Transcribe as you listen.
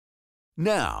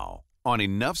Now, on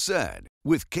Enough Said,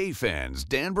 with K-Fans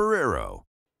Dan Barrero.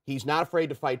 He's not afraid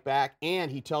to fight back, and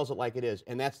he tells it like it is,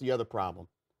 and that's the other problem.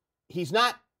 He's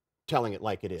not telling it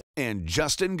like it is. And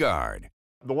Justin Guard.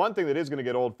 The one thing that is going to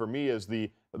get old for me is the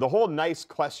whole nice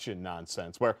question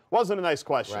nonsense, where it wasn't a nice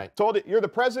question. Right. Told it, you're the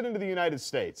president of the United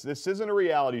States. This isn't a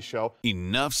reality show.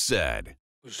 Enough Said.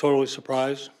 I was totally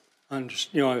surprised.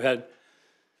 I've had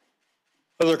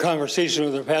other conversations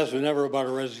in the past, but never about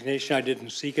a resignation. I didn't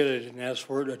seek it. I didn't ask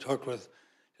for it. I talked with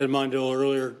Ted Mondale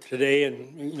earlier today,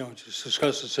 and to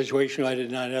discuss the situation. I did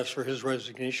not ask for his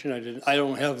resignation. I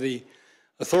don't have the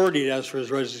authority to ask for his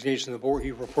resignation. The board.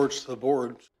 He reports to the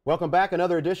board. Welcome back.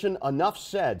 Another edition. Enough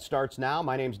Said starts now.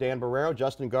 My name's Dan Barrero.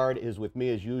 Justin Guard is with me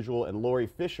as usual, and Lori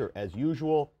Fisher as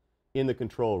usual in the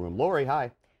control room. Lori,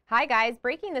 hi. Hi, guys.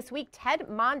 Breaking this week, Ted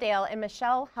Mondale and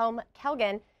Michelle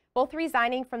Helm-Kelgan, both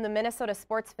resigning from the Minnesota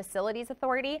Sports Facilities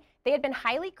Authority. They had been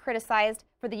highly criticized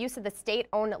for the use of the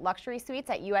state-owned luxury suites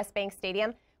at U.S. Bank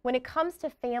Stadium when it comes to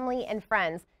family and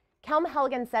friends.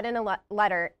 Helm-Kelgan said in a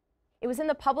letter, it was in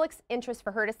the public's interest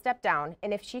for her to step down,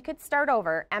 and if she could start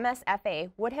over,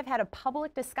 MSFA would have had a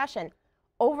public discussion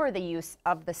over the use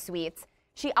of the suites.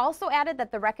 She also added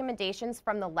that the recommendations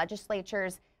from the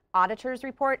legislature's auditor's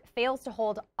report fails to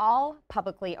hold all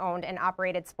publicly owned and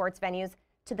operated sports venues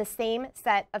to the same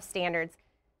set of standards.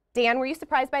 Dan, were you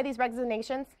surprised by these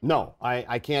resignations? No,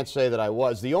 I can't say that I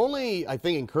was. The only, I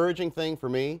think, encouraging thing for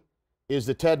me is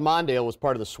that Ted Mondale was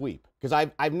part of the sweep, because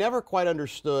I've never quite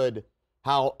understood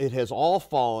how it has all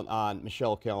fallen on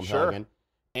Michelle Helm-Kelgan, Sure.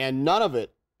 and none of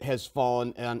it has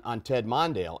fallen on Ted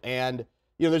Mondale. And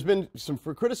there's been some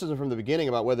criticism from the beginning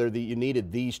about whether you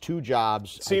needed these two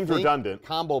jobs. Seems redundant.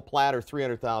 Combo platter,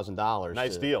 $300,000.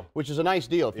 Nice deal. Which is a nice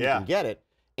deal if you Yeah. can get it.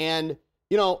 And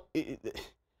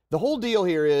the whole deal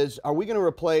here is, are we going to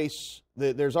replace?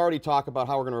 There's already talk about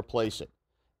how we're going to replace it,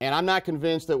 and I'm not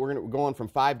convinced that we're going from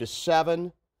 5 to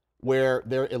 7. Where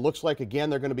it looks like,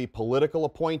 again, they're going to be political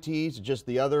appointees. Just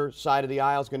the other side of the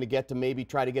aisle is going to get to maybe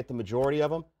try to get the majority of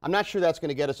them. I'm not sure that's going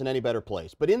to get us in any better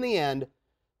place. But in the end,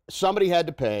 somebody had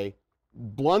to pay.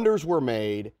 Blunders were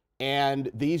made.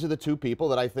 And these are the two people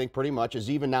that I think pretty much,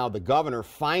 as even now the governor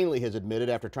finally has admitted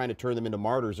after trying to turn them into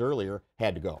martyrs earlier,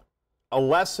 had to go. A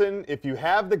lesson, if you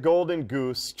have the golden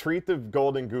goose, treat the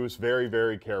golden goose very,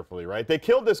 very carefully, right? They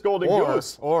killed this golden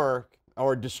goose.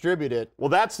 Or distribute it. Well,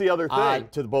 that's the other thing.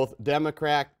 To both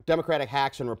Democratic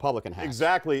hacks and Republican hacks.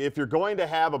 Exactly. If you're going to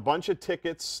have a bunch of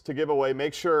tickets to give away,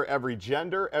 make sure every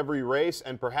gender, every race,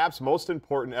 and perhaps most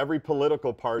important, every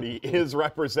political party is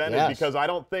represented. Yes. Because I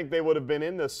don't think they would have been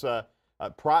in this, they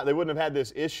wouldn't have had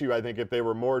this issue, I think, if they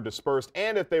were more dispersed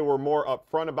and if they were more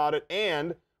upfront about it,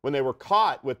 and when they were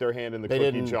caught with their hand in the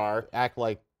cookie jar. Act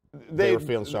like they were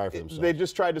feeling sorry for themselves. They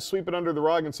just tried to sweep it under the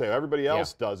rug and say, oh, everybody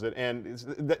else does it. And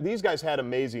these guys had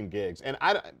amazing gigs. And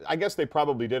I guess they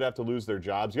probably did have to lose their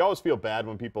jobs. You always feel bad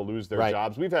when people lose their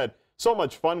jobs. We've had so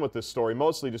much fun with this story,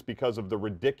 mostly just because of the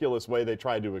ridiculous way they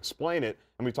tried to explain it.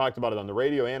 And we talked about it on the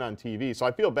radio and on TV. So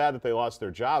I feel bad that they lost their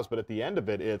jobs. But at the end of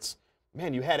it, it's,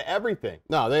 man, you had everything.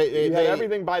 No, you had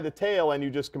everything by the tail, and you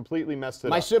just completely messed it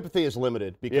up. My sympathy is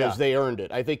limited because they earned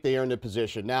it. I think they earned the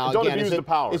position. Now, don't again, abuse the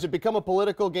power. Is it become a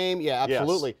political game? Yeah,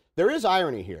 absolutely. Yes. There is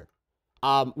irony here.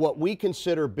 What we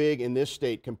consider big in this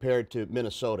state compared to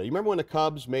Minnesota. You remember when the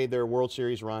Cubs made their World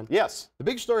Series run? Yes. The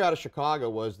big story out of Chicago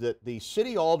was that the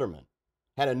city alderman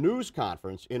had a news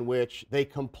conference in which they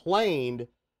complained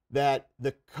that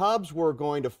the Cubs were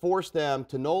going to force them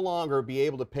to no longer be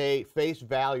able to pay face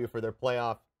value for their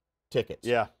playoff tickets.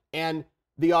 Yeah. And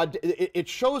it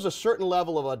shows a certain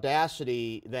level of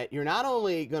audacity that you're not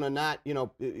only going to not, you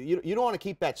don't want to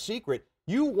keep that secret.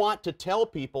 You want to tell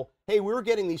people, hey, we're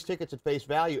getting these tickets at face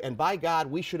value, and by God,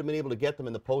 we should have been able to get them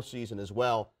in the postseason as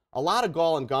well. A lot of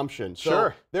gall and gumption. So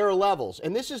sure. There are levels.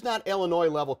 And this is not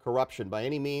Illinois-level corruption by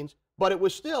any means, but it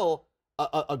was still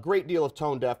a great deal of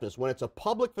tone deafness. When it's a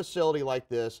public facility like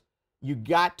this, you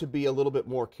got to be a little bit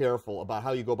more careful about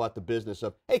how you go about the business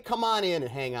of, hey, come on in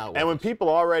and hang out with And when us. people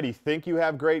already think you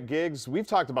have great gigs, we've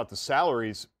talked about the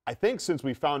salaries, I think since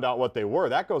we found out what they were.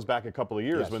 That goes back a couple of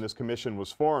years when this commission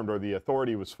was formed or the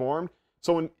authority was formed.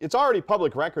 So when it's already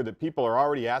public record that people are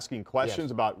already asking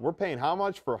questions about, we're paying how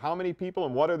much for how many people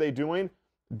and what are they doing?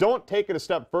 Don't take it a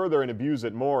step further and abuse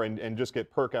it more and just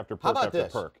get perk after perk after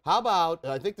perk. How about,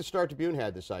 I think the Star Tribune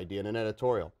had this idea in an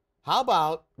editorial. How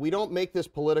about we don't make this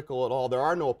political at all? There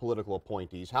are no political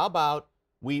appointees. How about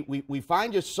we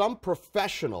find just some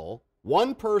professional,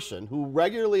 one person who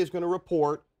regularly is going to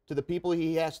report to the people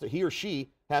he or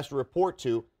she has to report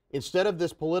to, instead of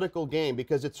this political game,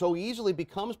 because it so easily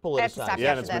becomes politicized.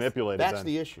 Yeah, and it's manipulated. That's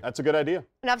the issue. That's a good idea.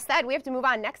 Enough said. We have to move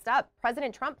on. Next up,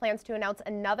 President Trump plans to announce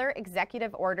another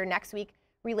executive order next week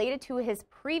related to his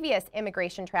previous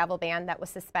immigration travel ban that was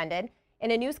suspended.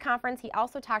 In a news conference, he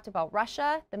also talked about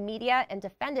Russia, the media, and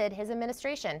defended his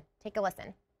administration. Take a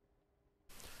listen.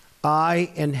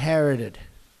 I inherited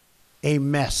a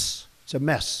mess. It's a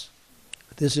mess.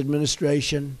 This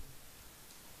administration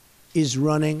is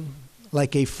running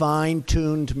like a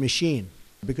fine-tuned machine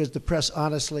because the press,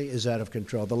 honestly, is out of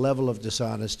control. The level of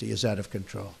dishonesty is out of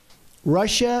control.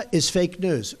 Russia is fake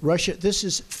news. This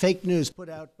is fake news put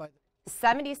out by...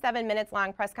 77 minutes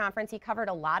long press conference. He covered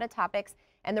a lot of topics,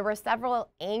 and there were several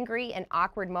angry and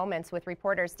awkward moments with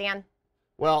reporters. Dan?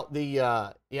 Well,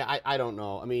 I don't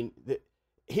know. I mean,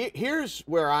 here's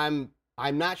where I'm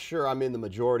not sure I'm in the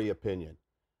majority opinion.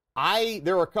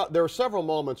 There were several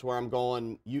moments where I'm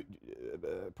going,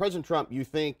 President Trump, you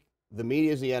think the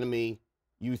media is the enemy,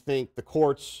 you think the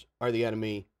courts are the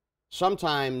enemy.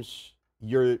 Sometimes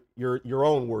you're your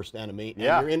own worst enemy, and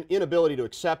your inability to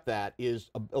accept that is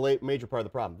a major part of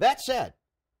the problem. That said,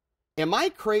 am I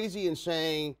crazy in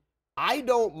saying I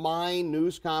don't mind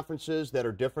news conferences that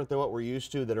are different than what we're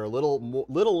used to, that are a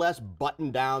little less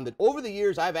buttoned down, that over the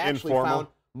years I've actually found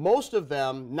most of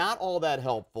them not all that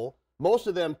helpful, most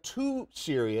of them too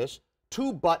serious,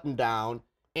 too buttoned down.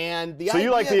 And the idea,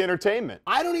 you like the entertainment?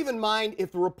 I don't even mind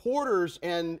if the reporters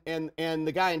and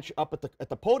the guy up at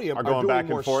the podium are going doing back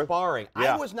more and forth. Sparring.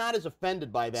 Yeah. I was not as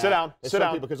offended by that. Sit down. As sit some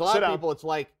down. people, because a lot of people, it's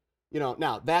like,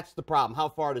 now that's the problem. How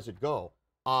far does it go?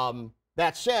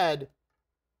 That said,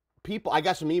 I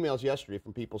got some emails yesterday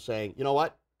from people saying, you know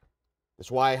what?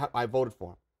 That's why I voted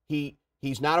for him.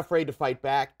 He's not afraid to fight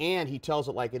back, and he tells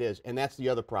it like it is, and that's the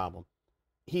other problem.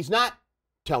 He's not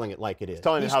telling it like it is. He's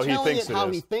telling it how he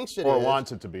thinks it is. Or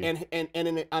wants it to be.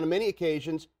 And on many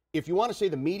occasions, if you want to say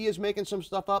the media is making some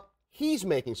stuff up, he's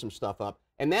making some stuff up.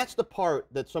 And that's the part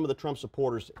that some of the Trump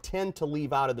supporters tend to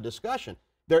leave out of the discussion.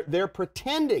 They're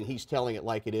pretending he's telling it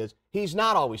like it is. He's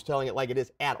not always telling it like it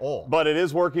is at all. But it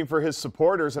is working for his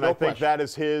supporters, and I think that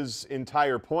is his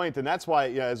entire point. And that's why,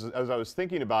 as I was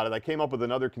thinking about it, I came up with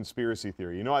another conspiracy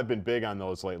theory. You know, I've been big on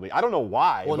those lately. I don't know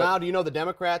why. Well, now, do you know the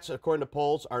Democrats, according to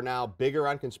polls, are now bigger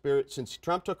on conspiracy? Since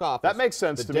Trump took office, that makes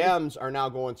sense to me. The Dems are now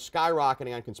going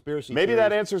skyrocketing on conspiracy Maybe theories,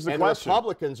 that answers the and question. And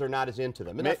Republicans are not as into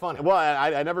them. Isn't that funny? Well,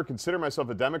 I never considered myself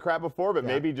a Democrat before, but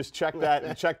maybe just check that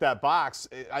and check that box.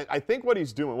 I think what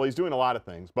he's doing, well, he's doing a lot of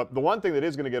things, but the one thing that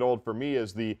is going to get old for me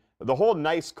is the whole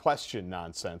nice question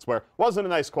nonsense, where it wasn't a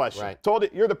nice question. Right. Told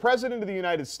it, you're the president of the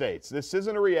United States. This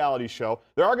isn't a reality show.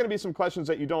 There are going to be some questions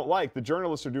that you don't like. The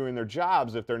journalists are doing their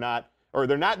jobs if they're not, or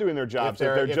they're not doing their jobs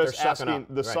if they're just asking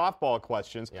the softball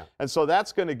questions. Yeah. And so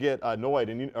that's going to get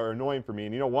annoying for me.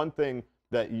 And you know, one thing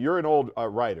that you're an old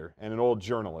writer and an old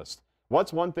journalist.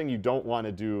 What's one thing you don't want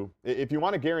to do? If you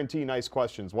want to guarantee nice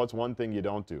questions, what's one thing you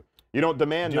don't do? You don't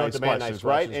demand nice questions,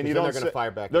 right? And you don't. They're going to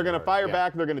fire back. They're going to fire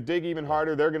back. They're going to dig even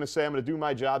harder. They're going to say, "I'm going to do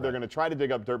my job." They're going to try to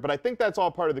dig up dirt. But I think that's all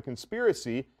part of the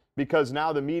conspiracy, because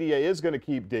now the media is going to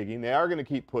keep digging. They are going to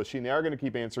keep pushing. They are going to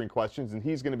keep answering questions, and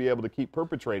he's going to be able to keep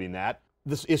perpetrating that.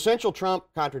 The essential Trump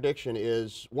contradiction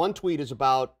is one tweet is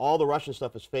about all the Russian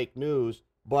stuff is fake news,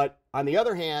 but on the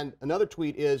other hand, another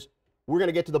tweet is we're going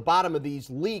to get to the bottom of these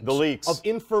leaks of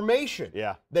information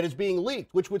that is being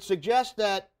leaked, which would suggest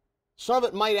that some of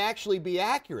it might actually be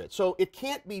accurate. So it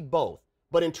can't be both.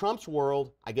 But in Trump's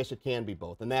world, I guess it can be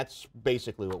both. And that's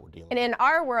basically what we're dealing with. And in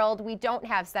our world, we don't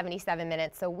have 77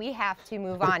 minutes, so we have to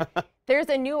move on. There's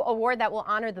a new award that will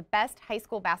honor the best high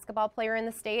school basketball player in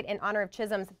the state in honor of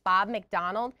Chisholm's Bob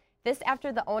McDonald. This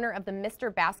after the owner of the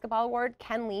Mr. Basketball Award,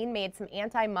 Ken Lean, made some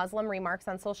anti-Muslim remarks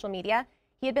on social media.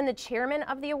 He had been the chairman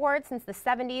of the award since the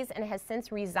 70s and has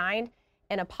since resigned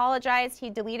and apologized. He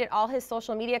deleted all his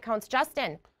social media accounts.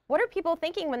 Justin, what are people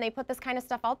thinking when they put this kind of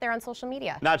stuff out there on social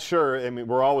media? Not sure. I mean,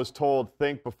 we're always told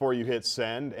think before you hit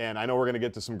send, and I know we're going to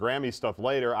get to some Grammy stuff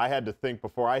later. I had to think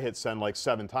before I hit send like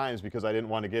 7 times because I didn't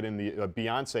want to get in the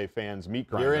Beyonce fans' meat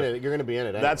grinder. You're in it. You're going to be in it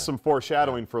anyway. That's some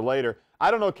foreshadowing for later.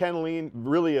 I don't know Ken Lean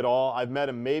really at all. I've met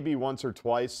him maybe once or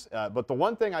twice, but the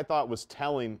one thing I thought was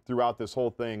telling throughout this whole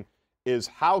thing is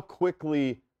how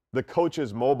quickly the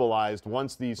coaches mobilized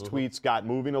once these tweets got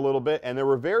moving a little bit, and there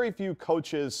were very few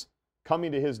coaches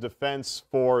coming to his defense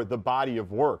for the body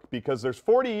of work, because there's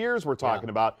 40 years we're talking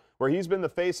about where he's been the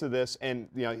face of this, and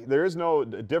you know there is no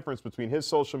difference between his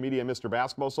social media and Mr.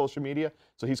 Basketball social media,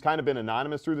 so he's kind of been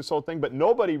anonymous through this whole thing, but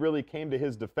nobody really came to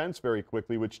his defense very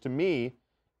quickly, which to me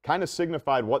kind of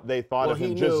signified what they thought of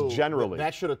him just generally.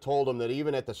 That should have told him that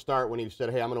even at the start when he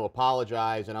said, hey, I'm going to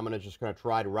apologize and I'm just going to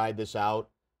try to ride this out,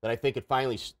 that I think it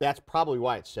finally, that's probably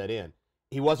why it set in.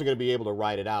 He wasn't going to be able to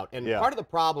ride it out. And part of the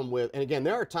problem with, and again,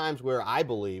 there are times where I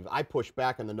believe, I push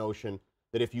back on the notion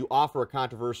that if you offer a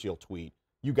controversial tweet,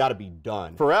 you got to be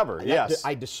done. Forever, yes.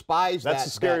 I despise that. That's a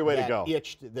scary way to go.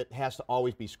 Itch that has to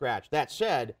always be scratched. That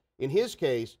said, in his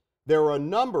case, there were a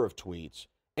number of tweets,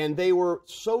 and they were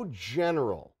so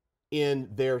general in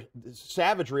their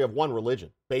savagery of one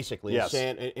religion, basically,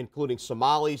 including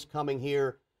Somalis coming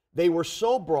here. They were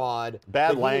so broad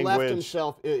that he left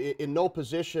himself in no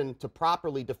position to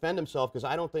properly defend himself, because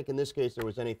I don't think in this case there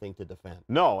was anything to defend.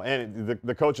 No, and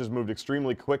the coaches moved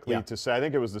extremely quickly to say, I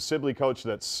think it was the Sibley coach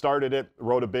that started it,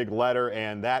 wrote a big letter,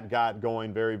 and that got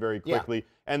going very, very quickly.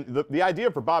 And the idea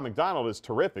for Bob McDonald is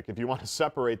terrific if you want to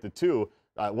separate the two.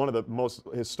 One of the most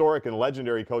historic and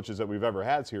legendary coaches that we've ever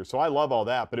had here. So I love all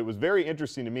that, but it was very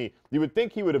interesting to me. You would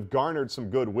think he would have garnered some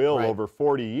goodwill over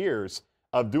 40 years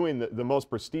of doing the most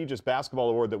prestigious basketball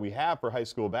award that we have for high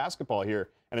school basketball here,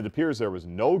 and it appears there was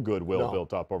no goodwill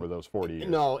built up over those 40 years.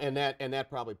 No, and that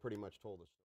probably pretty much told us.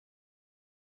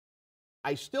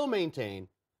 I still maintain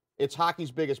it's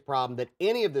hockey's biggest problem that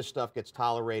any of this stuff gets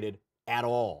tolerated at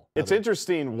all. It's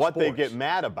interesting what they get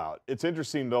mad about. It's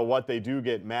interesting, though, what they do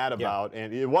get mad about,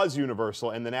 and it was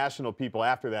universal, and the national people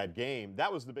after that game,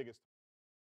 that was the biggest.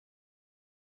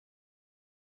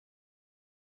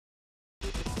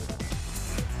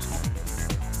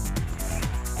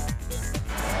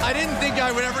 I didn't think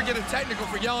I would ever get a technical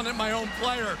for yelling at my own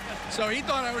player. So he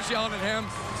thought I was yelling at him.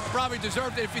 Probably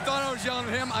deserved it. If he thought I was yelling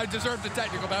at him, I deserved a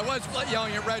technical. But I was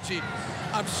yelling at Reggie.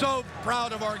 I'm so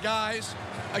proud of our guys.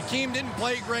 Akeem didn't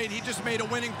play great. He just made a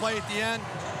winning play at the end.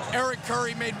 Eric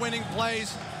Curry made winning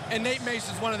plays. And Nate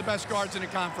Mason's one of the best guards in the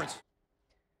conference.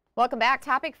 Welcome back.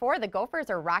 Topic 4, the Gophers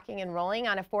are rocking and rolling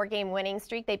on a 4-game winning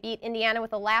streak. They beat Indiana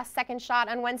with a last-second shot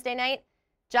on Wednesday night.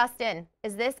 Justin,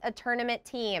 is this a tournament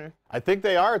team? I think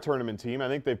they are a tournament team. I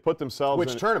think they've put themselves in.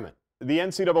 Which tournament? The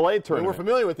NCAA tournament. I mean, we're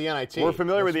familiar with the NIT. We're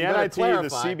familiar with the NIT, the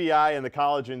CBI, and the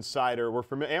College Insider. We're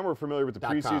familiar with the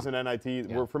preseason NIT.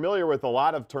 Yeah. We're familiar with a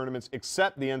lot of tournaments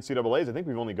except the NCAAs. I think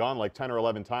we've only gone like 10 or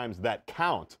 11 times that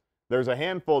count. There's a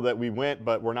handful that we went,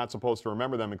 but we're not supposed to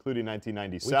remember them, including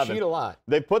 1997. We cheat a lot.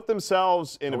 They put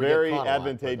themselves in a very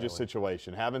advantageous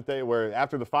situation, haven't they? Where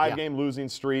after the 5-game losing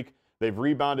streak, they've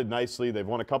rebounded nicely. They've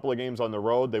won a couple of games on the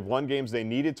road. They've won games they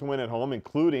needed to win at home,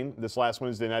 including this last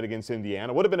Wednesday night against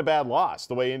Indiana. Would have been a bad loss,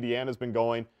 the way Indiana's been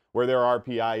going, where their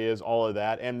RPI is, all of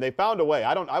that. And they found a way.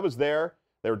 I was there.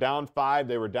 They were down 5.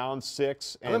 They were down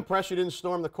 6. I'm impressed you didn't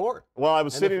storm the court. Well, I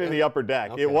was sitting in the upper deck.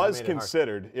 Okay, it was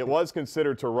considered. It was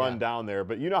considered to run down there.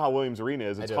 But you know how Williams Arena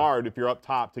is. It's hard if you're up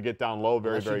top to get down low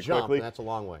very quickly. That's a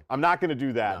long way. I'm not going to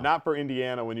do that. No. Not for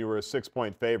Indiana when you were a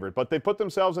 6-point favorite. But they put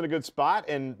themselves in a good spot,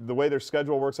 and the way their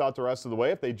schedule works out the rest of the way,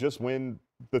 if they just win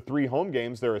the 3 home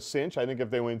games, they're a cinch. I think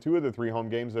if they win 2 of the 3 home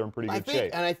games, they're in pretty good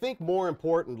shape. And I think more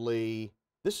importantly,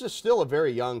 this is still a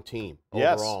very young team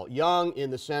overall. Yes. Young in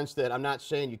the sense that I'm not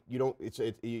saying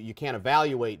you can't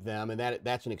evaluate them, and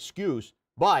that's an excuse.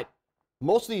 But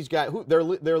most of these guys, they're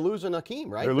losing Akeem,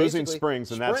 right? They're losing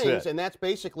Springs, and that's it. And that's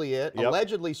basically it. Yep.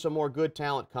 Allegedly, some more good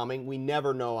talent coming. We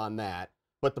never know on that.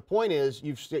 But the point is,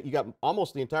 you got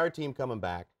almost the entire team coming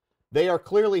back. They are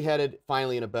clearly headed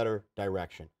finally in a better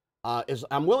direction.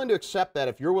 I'm willing to accept that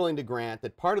if you're willing to grant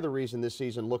that part of the reason this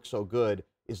season looks so good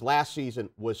is last season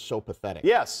was so pathetic.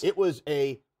 Yes. It was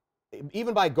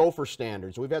even by Gopher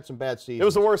standards, we've had some bad seasons. It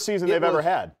was the worst season they've ever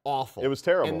had. Awful. It was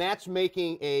terrible. And that's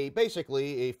making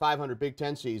basically a 500 Big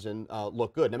Ten season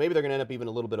look good. Now maybe they're going to end up even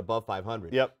a little bit above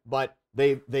 500. Yep. But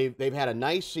they've had a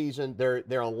nice season. They're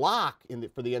a lock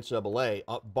for the NCAA,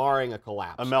 barring a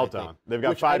collapse. A meltdown. They've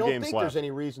got 5 games left. I don't think there's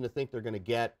any reason to think they're going to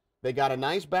get. They got a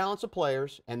nice balance of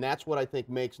players, and that's what I think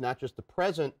makes not just the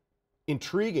present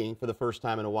intriguing for the first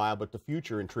time in a while, but the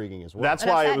future intriguing as well. That's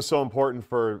why it was so important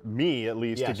for me, at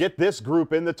least, to get this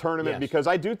group in the tournament, because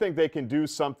I do think they can do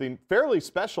something fairly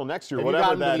special next year,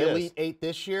 whatever that is. You got the Elite 8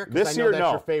 this year? This year, no.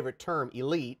 That's your favorite term,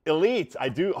 elite. Elite, I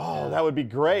do. Oh, that would be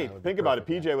great. Think about it.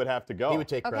 PJ would have to go. He would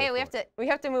take credit. Okay, we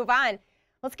have to move on.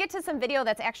 Let's get to some video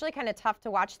that's actually kind of tough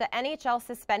to watch. The NHL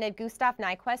suspended Gustav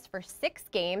Nyquist for 6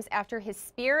 games after his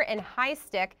spear and high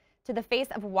stick to the face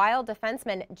of Wild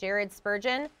defenseman Jared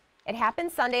Spurgeon. It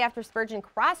happened Sunday after Spurgeon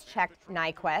cross-checked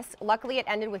Nyquist. Luckily, it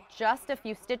ended with just a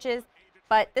few stitches.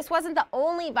 But this wasn't the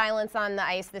only violence on the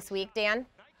ice this week, Dan.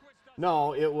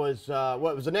 No, it was, it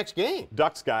was the next game?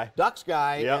 Ducks guy. Ducks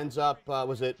guy ends up,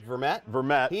 was it Vermette?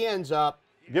 Vermette. He ends up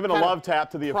giving a love tap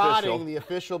to the prodding the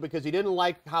official because he didn't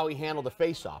like how he handled the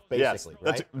face-off, basically.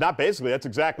 Yes, that's not basically. That's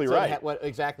exactly right.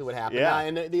 Exactly what happened.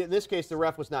 Yeah. Now, in this case, the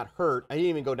ref was not hurt. I didn't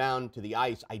even go down to the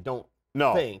ice, I don't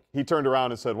think. He turned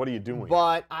around and said, "What are you doing?"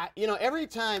 But every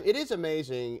time it is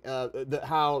amazing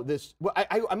how this. Well,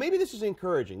 maybe this is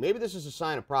encouraging. Maybe this is a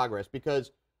sign of progress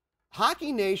because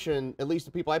Hockey Nation, at least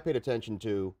the people I paid attention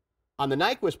to, on the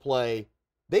Nyquist play,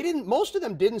 most of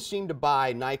them didn't seem to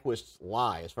buy Nyquist's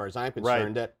lie, as far as I'm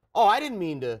concerned. Right. That I didn't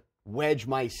mean to wedge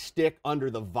my stick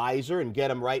under the visor and get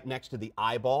him right next to the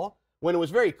eyeball. When it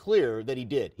was very clear that he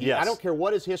did. Yes. I don't care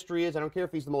what his history is. I don't care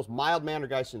if he's the most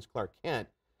mild-mannered guy since Clark Kent.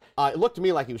 It looked to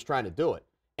me like he was trying to do it.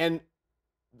 And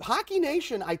Hockey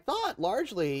Nation, I thought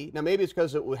largely, now maybe it's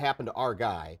because it would happen to our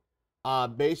guy,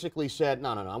 basically said,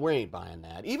 no, we ain't buying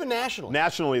that. Even nationally.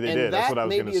 Nationally they did. That's what I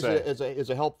was going to say. And that maybe is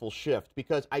a helpful shift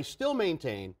because I still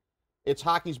maintain it's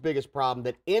hockey's biggest problem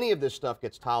that any of this stuff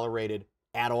gets tolerated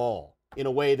at all. In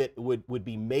a way that would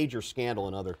be major scandal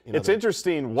in other It's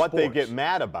interesting what sports. they get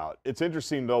mad about. It's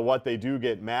interesting, though, what they do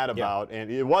get mad about.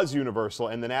 And it was universal.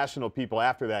 And the national people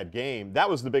after that game, that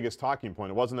was the biggest talking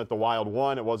point. It wasn't that the Wild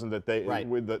won. It wasn't that they,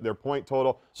 with their point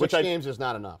total. Six games is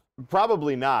not enough.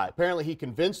 Probably not. Apparently he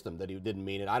convinced them that he didn't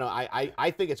mean it.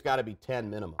 I think it's got to be 10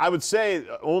 minimum. I would say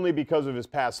only because of his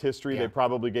past history, they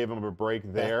probably gave him a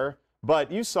break there.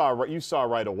 But you saw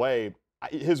right away,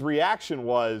 his reaction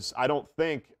was, I don't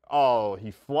think,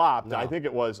 he flopped. No. I think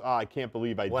it was, I can't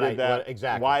believe I did that.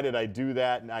 Exactly. Why did I do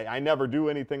that? And I never do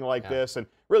anything like this. And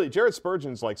really, Jared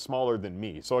Spurgeon's like smaller than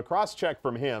me. So a cross-check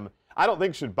from him, I don't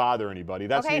think should bother anybody.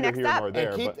 That's neither here nor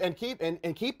there.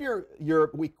 Keep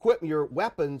your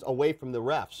weapons away from the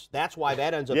refs. That's why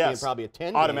that ends up being probably a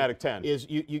 10. Automatic 10. Is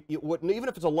you wouldn't, even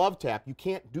if it's a love tap, you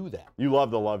can't do that. You love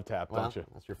the love tap, don't you?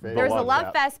 That's your favorite. There's a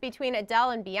love fest between Adele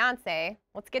and Beyonce.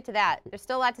 Let's get to that. There's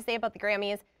still a lot to say about the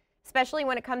Grammys, especially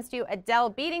when it comes to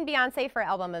Adele beating Beyonce for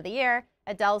Album of the Year,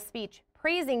 Adele's speech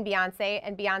praising Beyonce,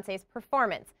 and Beyonce's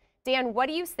performance. Dan, what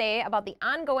do you say about the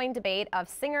ongoing debate of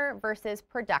singer versus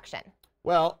production?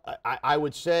 Well, I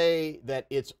would say that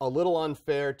it's a little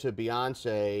unfair to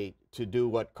Beyonce to do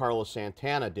what Carlos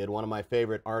Santana did, one of my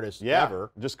favorite artists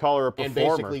ever. Just call her a performer.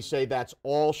 And basically say that's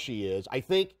all she is. I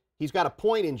think he's got a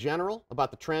point in general about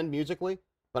the trend musically,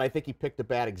 but I think he picked a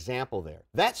bad example there.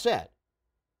 That said,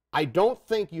 I don't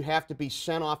think you have to be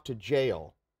sent off to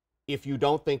jail if you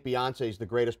don't think Beyonce is the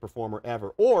greatest performer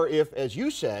ever, or if, as you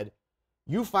said,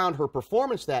 you found her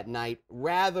performance that night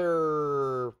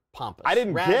rather pompous. I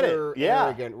didn't get it. Yeah.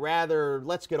 Arrogant, rather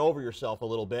let's get over yourself a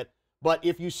little bit. But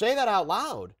if you say that out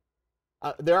loud,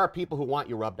 there are people who want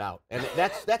you rubbed out. And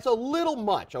that's a little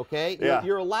much, okay? Yeah.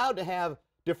 You're allowed to have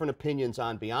different opinions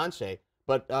on Beyonce,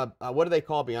 but what do they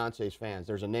call Beyonce's fans?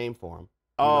 There's a name for them.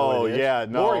 Oh, yeah,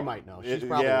 no. Lori might know. She's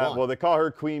probably one. Well, they call her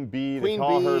Queen Bee. Queen they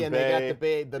call Bee, her and Bae. they got the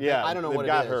babe. Yeah, I don't know what it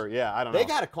got is. her. Yeah, I don't know. They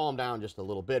got to calm down just a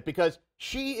little bit because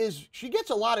she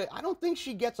gets a lot of, I don't think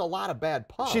she gets a lot of bad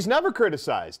pub. She's never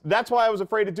criticized. That's why I was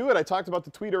afraid to do it. I talked about the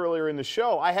tweet earlier in the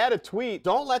show. I had a tweet.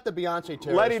 Don't let the Beyonce terrorist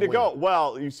Let it win. go.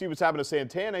 Well, you see what's happened to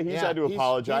Santana. He's had to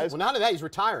apologize. Well, not only that, he's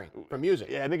retiring from music.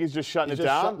 Yeah, I think he's just shutting it just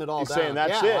down. Shutting it all he's down. saying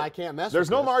that's it. I can't mess There's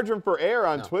with no this. margin for error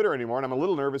on Twitter anymore, and I'm a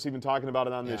little nervous even talking about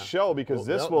it on this show because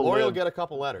Lori will get a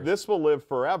couple letters. This will live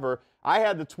forever. I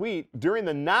had the tweet during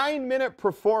the 9-minute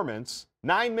performance,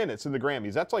 9 minutes in the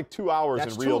Grammys. That's like 2 hours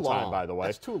in real time, by the way.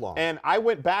 That's too long. And I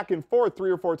went back and forth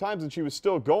 3 or 4 times, and she was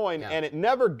still going, and it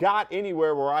never got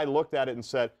anywhere where I looked at it and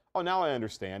said, oh, now I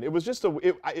understand. It was just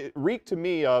it reeked to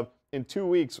me of, in 2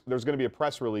 weeks, there's going to be a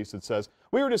press release that says,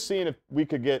 we were just seeing if we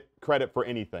could get credit for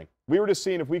anything. We were just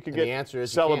seeing if we could get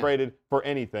celebrated for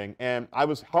anything. And I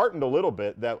was heartened a little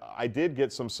bit that I did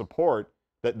get some support.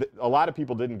 That a lot of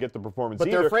people didn't get the performance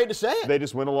either. But they're afraid to say it. They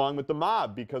just went along with the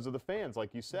mob because of the fans,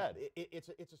 like you said.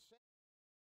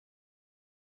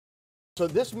 So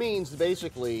this means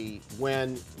basically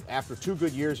when, after 2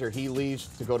 good years here, he leaves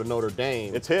to go to Notre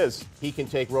Dame. It's his. He can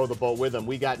row the boat with him.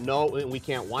 We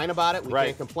can't whine about it. We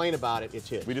can't complain about it. It's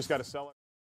his. We just got to sell it.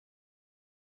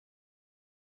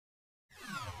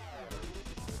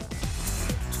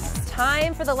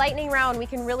 Time for the lightning round. We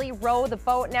can really row the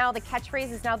boat now. The catchphrase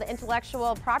is now the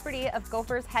intellectual property of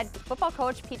Gophers head football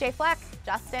coach PJ Fleck.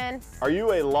 Justin. Are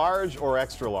you a large or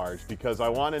extra large? Because I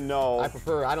want to know.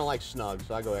 I don't like snug,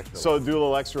 so I go extra large. So do a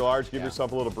little extra large, give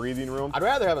yourself a little breathing room? I'd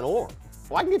rather have an oar.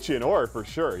 Well, I can get you an oar for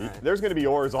sure. There's going to be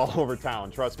oars all over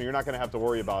town. Trust me, you're not going to have to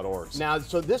worry about oars. Now,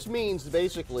 so this means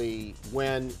basically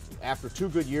when, after 2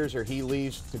 good years here, he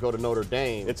leaves to go to Notre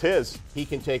Dame. It's his. He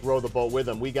can row the boat with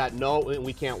him. We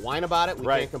can't whine about it. We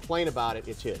can't complain about it.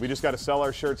 It's his. We just got to sell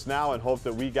our shirts now and hope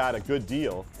that we got a good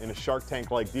deal. In a Shark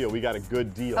Tank-like deal, we got a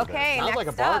good deal. Okay, sounds like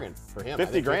a bargain for him.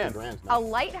 50 grand. A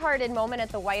lighthearted moment at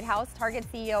the White House. Target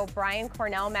CEO Brian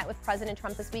Cornell met with President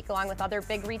Trump this week along with other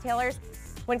big retailers.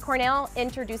 When Cornell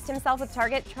introduced himself with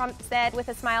Target, Trump said with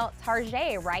a smile,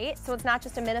 Target, right? So it's not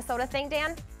just a Minnesota thing,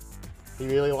 Dan? He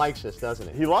really likes us, doesn't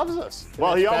he? He loves us. Isn't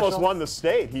well, that he special? almost won the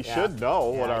state. He should know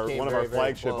what one of our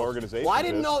flagship organizations Well, I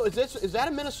didn't is. know. Is that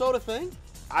a Minnesota thing?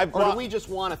 Or do we just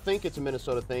want to think it's a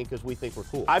Minnesota thing because we think we're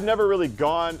cool? I've never really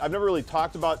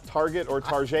talked about Target or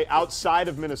Target outside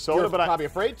of Minnesota. You're but probably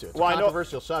afraid to. It's a I know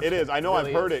controversial subject. It is. I know It really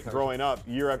I've heard is. it growing up.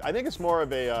 I think it's more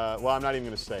of a, well, I'm not even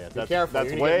going to say it. Be careful. That's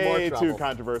You're gonna get in more way trouble. too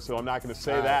controversial. I'm not going to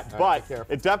say All that. right, but be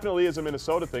careful. it definitely is a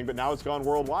Minnesota thing, but now it's gone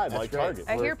worldwide like great. Target.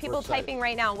 I hear We're people excited. typing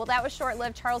right now. Well, that was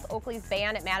short-lived. Charles Oakley's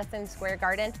ban at Madison Square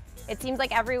Garden. It seems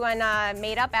like everyone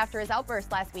made up after his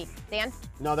outburst last week. Dan?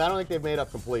 No, I don't think they've made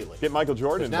up completely. Get Michael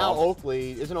Jordan Now involved.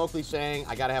 isn't Oakley saying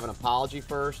I got to have an apology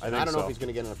first? I And think I don't know so. if he's going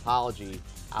to get an apology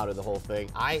out of the whole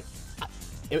thing.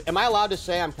 Am I allowed to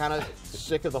say I'm kind of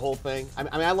sick of the whole thing? I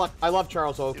mean, I love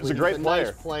Charles Oakley. He's a great player.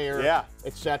 Nice player, Yeah.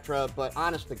 etc. But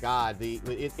honest to God,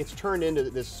 it's turned into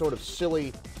this sort of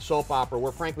silly soap opera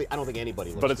where, frankly, I don't think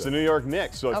anybody looks But it's good. the New York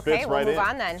Knicks, so it Okay, fits we'll right move in.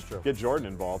 on then. Get Jordan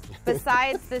involved.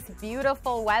 Besides this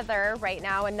beautiful weather right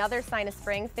now, another sign of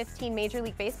spring, 15 Major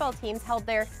League Baseball teams held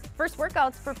their first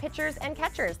workouts for pitchers and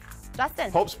catchers.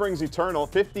 Justin. Hope springs eternal.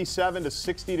 57 to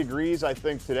 60 degrees, I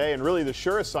think, today. And really the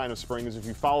surest sign of spring is if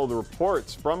you follow the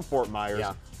reports from Fort Myers.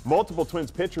 Yeah. Multiple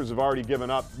Twins pitchers have already given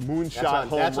up moonshot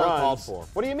home that's runs. uncalled for.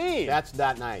 What do you mean? That's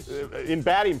not nice. In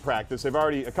batting practice,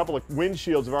 a couple of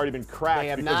windshields have already been cracked They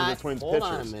have because not, of the Twins hold pitchers.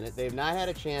 on a minute. They've not had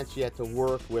a chance yet to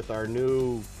work with our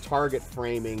new target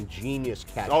framing genius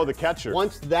catcher. Oh, the catcher.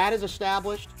 Once that is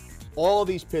established, all of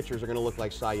these pitchers are going to look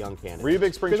like Cy Young candidates. Were you a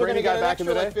big spring 'Cause we're gonna training guy get an back in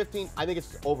the extra, day? like 15. I think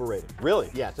it's overrated. Really?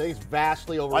 Yes, I think it's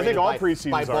vastly overrated. I think all by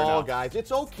preseasons are ball now. guys.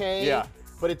 It's okay. Yeah.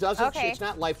 But it doesn't. Okay. It's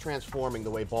not life transforming the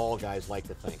way ball guys like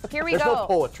to think. Here we There's go. no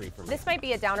poetry for me. This might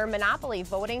be a downer. Monopoly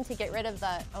voting to get rid of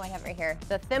the, I have it right here,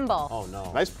 the Thimble. Oh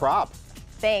no. Nice prop.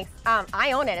 Thanks.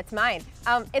 I own it. It's mine.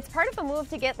 It's part of a move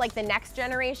to get like the next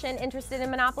generation interested in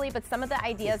Monopoly, but some of the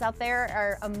ideas out there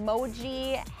are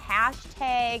emoji,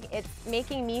 hashtag. It's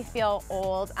making me feel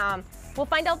old. We'll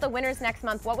find out the winners next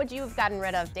month. What would you have gotten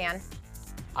rid of, Dan?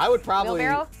 I would probably.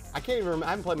 Wheelbarrow? I can't even remember. I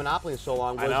haven't played Monopoly in so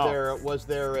long. I know. Was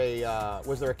there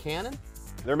a cannon?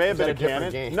 There may have Is been a that a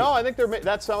different cannon. game? No, I think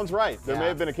that sounds right. There may Yeah.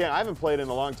 have been a cannon. I haven't played in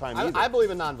a long time either. I believe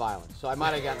in nonviolence, so I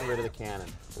might have gotten rid of the cannon.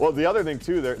 Well, the other thing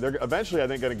too, they're eventually I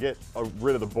think going to get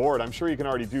rid of the board. I'm sure you can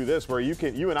already do this, where you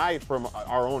and I from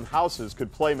our own houses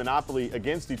could play Monopoly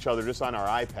against each other just on our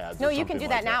iPads. No, or you can something do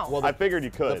like that now. Well, I figured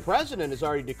you The could. president has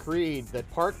already decreed that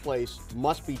Park Place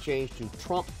must be changed to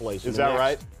Trump Place. Is in the that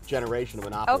right? next generation of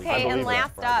Monopoly. Okay, and believe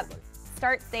last that. up,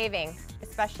 start saving,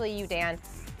 especially you, Dan.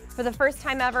 For the first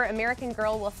time ever, American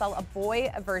Girl will sell a boy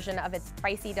version of its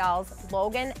pricey dolls.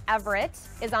 Logan Everett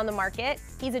is on the market.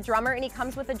 He's a drummer and he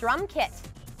comes with a drum kit.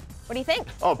 What do you think?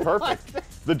 Oh, perfect.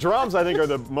 The drums, I think, are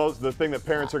the thing that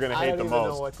parents are going to I hate don't the even know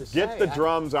most. what to Get say. the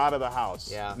drums out of the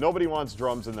house. Yeah. Nobody wants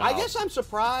drums in the I house. guess I'm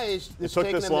surprised it's took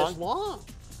taken this them this long.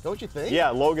 Don't you think?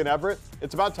 Yeah, Logan Everett.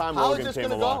 It's about time How is Logan this came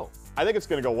gonna along. go? I think it's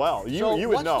going to go well. You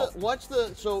would know.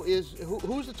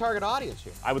 Who's the target audience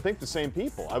here? I would think the same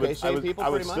people. I Okay, would, same people I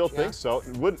would pretty still much, think so.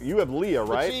 You have Leah,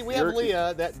 But right? see, we have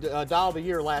Leah, that doll of the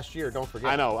year last year. Don't forget.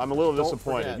 I know. I'm a little Don't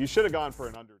disappointed. forget. You should have gone for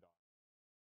an under.